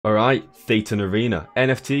Alright, Thetan Arena,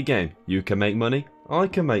 NFT game. You can make money, I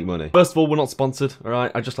can make money. First of all, we're not sponsored,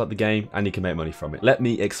 alright? I just like the game and you can make money from it. Let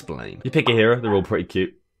me explain. You pick a hero, they're all pretty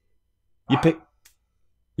cute. You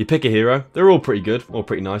pick a hero, they're all pretty good, all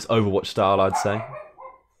pretty nice. Overwatch style, I'd say.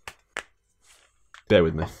 Bear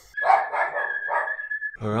with me.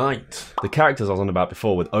 Alright, the characters I was on about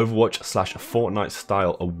before with Overwatch / Fortnite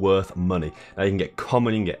style are worth money. Now you can get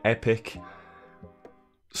common, you can get epic,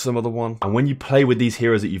 some other one. And when you play with these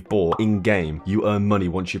heroes that you've bought in-game, you earn money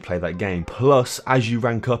once you play that game. Plus, as you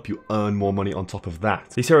rank up, you earn more money on top of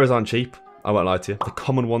that. These heroes aren't cheap, I won't lie to you. The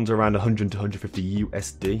common ones are around 100 to 150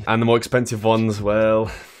 USD. And the more expensive ones, well,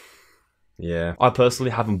 yeah. I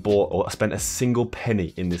personally haven't bought or spent a single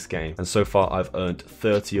penny in this game. And so far, I've earned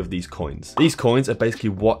 30 of these coins. These coins are basically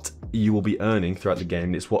what you will be earning throughout the game.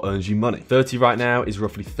 And it's what earns you money. 30 right now is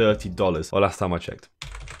roughly $30. Well, last time I checked.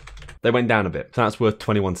 They went down a bit, so that's worth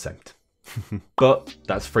 21 cents. But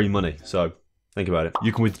that's free money, so think about it.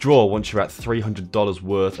 You can withdraw once you're at $300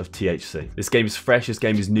 worth of THC. This game is fresh, this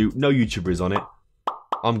game is new, no YouTuber is on it.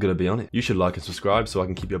 I'm gonna be on it. You should like and subscribe so I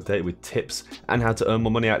can keep you updated with tips and how to earn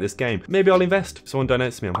more money out of this game. Maybe I'll invest if someone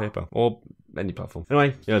donates to me on PayPal or any platform.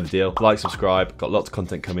 Anyway, you know the deal. Like, subscribe, got lots of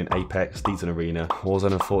content coming. Apex, Thetan Arena,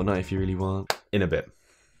 Warzone and Fortnite if you really want. In a bit.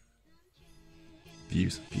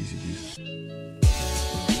 Views.